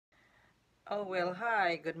Oh, well,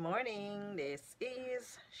 hi, good morning. This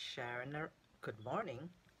is Sharon. Good morning.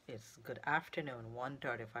 It's good afternoon,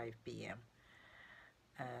 1:35 p.m.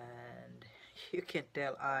 And you can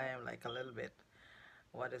tell I am like a little bit,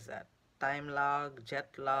 what is that? Time log, jet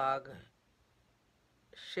log,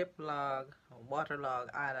 ship log, water log.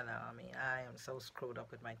 I don't know. I mean, I am so screwed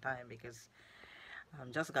up with my time because I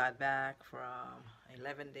just got back from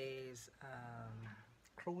 11 days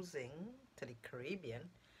cruising to the Caribbean,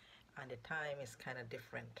 and the time is kind of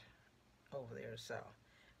different over there. So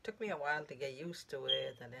took me a while to get used to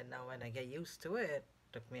it, and then now when I get used to it,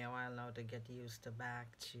 took me a while now to get used to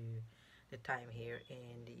back to the time here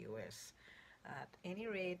in the US. At any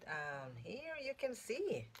rate, here you can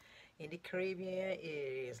see in the Caribbean it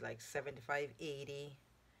is like 75, 80,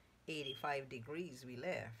 85 degrees we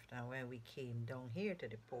left, and when we came down here to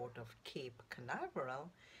the port of Cape Canaveral,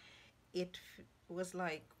 it was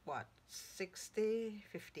like what, 60,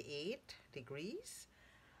 58 degrees.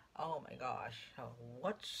 Oh my gosh,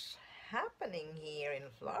 what's happening here in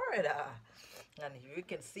Florida? And you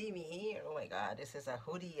can see me here. Oh my god, this is a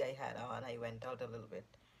hoodie I had on. I went out a little bit.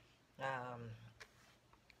 Um,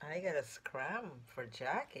 I got a scram for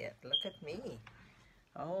jacket. Look at me.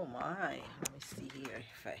 Oh my. Let me see here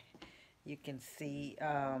if you can see.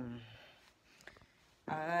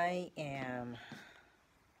 I am.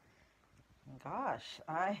 Gosh,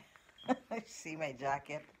 I I see my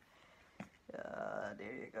jacket.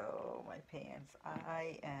 There you go, my pants.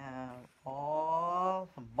 I am all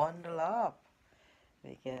bundled up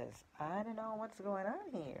because I don't know what's going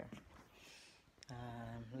on here.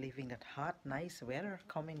 Leaving that hot, nice weather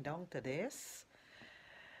coming down to this.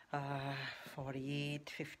 48,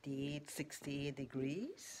 58, 68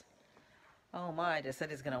 degrees. Oh my, they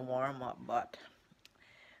said it's gonna warm up, but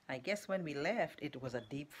I guess when we left, it was a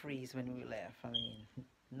deep freeze when we left. I mean,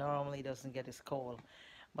 normally it doesn't get this cold.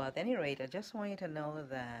 But at any rate, I just want you to know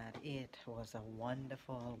that it was a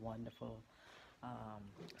wonderful, wonderful um,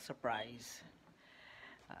 surprise.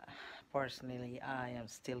 Uh, Personally, I am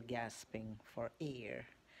still gasping for air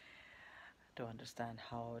to understand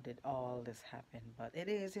how did all this happen. But it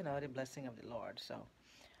is, the blessing of the Lord. So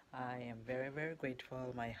I am very, very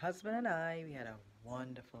grateful. My husband and I, we had a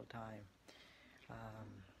wonderful time. Um,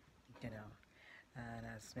 you know, and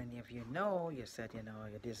as many of you know, you said, you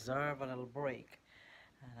deserve a little break.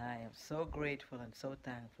 And I am so grateful and so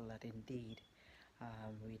thankful that indeed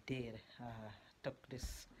we did took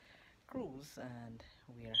this cruise, and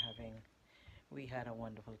we had a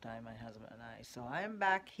wonderful time, my husband and I. So I am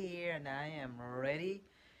back here and I am ready.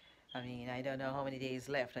 I mean, I don't know how many days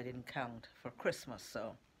left. I didn't count for Christmas.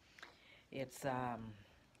 So it's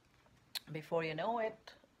before you know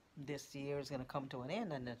it, this year is going to come to an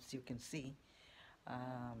end. And as you can see,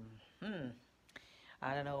 um, hmm,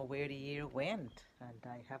 I don't know where the year went, and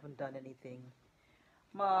I haven't done anything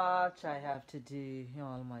much. I have to do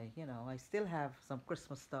all my, I still have some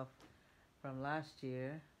Christmas stuff from last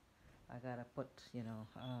year. I gotta put,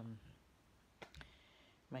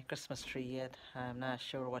 my Christmas tree yet. I'm not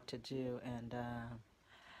sure what to do, and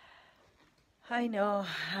I know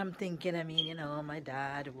I'm thinking. I mean, my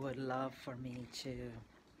dad would love for me to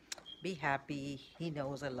be happy. He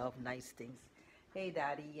knows I love nice things. Hey,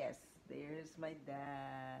 Daddy. Yes, there's my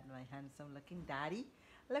dad, my handsome-looking daddy,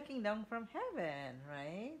 looking down from heaven,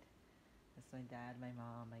 right? That's my dad, my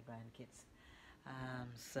mom, my grandkids.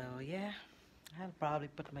 So yeah, I'll probably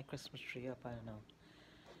put my Christmas tree up. I don't know.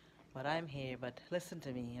 But I'm here. But listen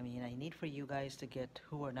to me. I mean, I need for you guys to get,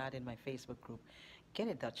 who are not in my Facebook group, get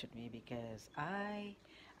in touch with me because I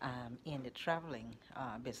am in the traveling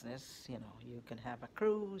business. You can have a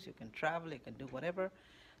cruise, you can travel, you can do whatever.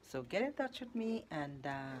 So get in touch with me, and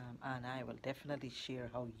I will definitely share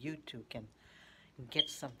how you too can get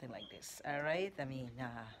something like this. All right? I mean,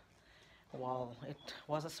 well, it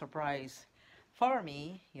was a surprise for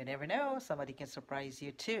me. You never know, somebody can surprise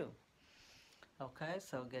you too. Okay,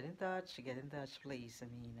 so get in touch, please. I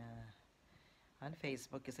mean, on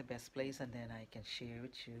Facebook is the best place, and then I can share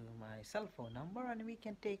with you my cell phone number, and we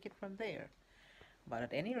can take it from there. But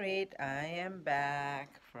at any rate, I am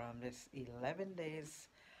back from this 11 days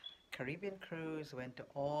Caribbean cruise. Went to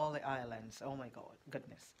all the islands. Oh my God,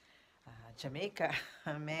 goodness. Jamaica,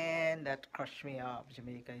 man, that crushed me up.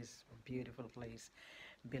 Jamaica is a beautiful place.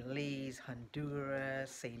 Belize, Honduras,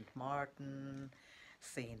 Saint Martin,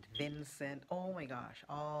 Saint Vincent. Oh my gosh,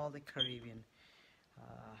 all the Caribbean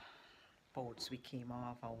uh, boats we came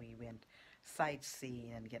off, and we went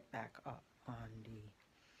sightseeing and get back up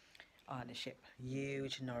on the ship.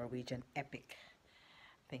 Huge Norwegian Epic.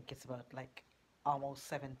 I think it's about like almost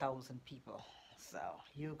 7,000 people. So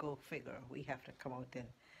you go figure. We have to come out and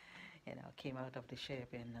came out of the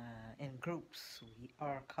ship in groups.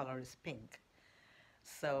 Our color is pink.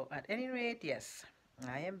 So at any rate, yes,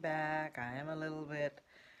 I am back. I am a little bit.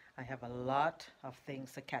 I have a lot of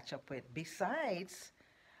things to catch up with. Besides,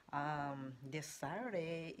 this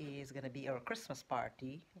Saturday is gonna be our Christmas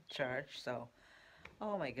party at church. So,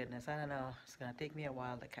 oh my goodness, I don't know. It's gonna take me a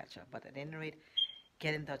while to catch up. But at any rate,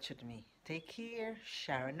 get in touch with me. Take care,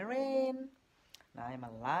 Sharon Rain. I'm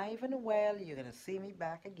alive and well. You're gonna see me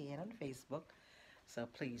back again on Facebook. So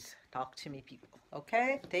please talk to me, people.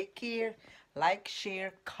 Okay? Take care. Like,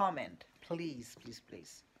 share, comment. Please, please,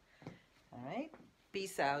 please. All right?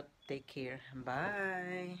 Peace out. Take care.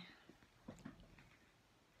 Bye.